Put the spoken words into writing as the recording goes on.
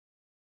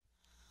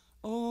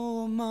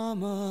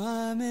mama,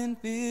 I'm in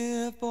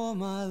fear for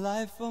my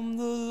life from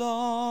the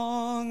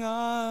long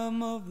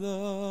arm of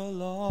the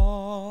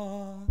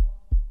law.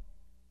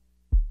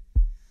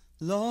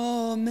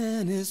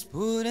 Lawman is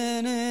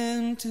putting an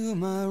end to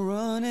my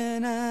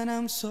running, and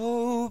I'm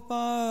so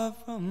far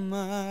from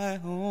my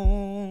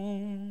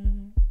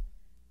home.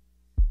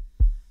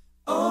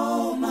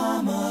 Oh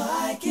mama,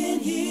 I can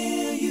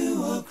hear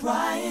you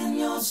a-crying,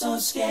 you're so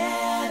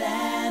scared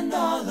and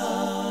all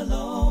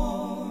alone.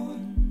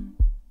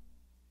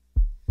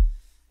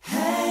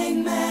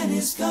 Hangman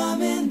is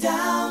coming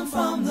down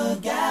from the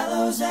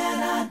gallows, and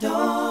I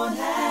don't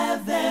have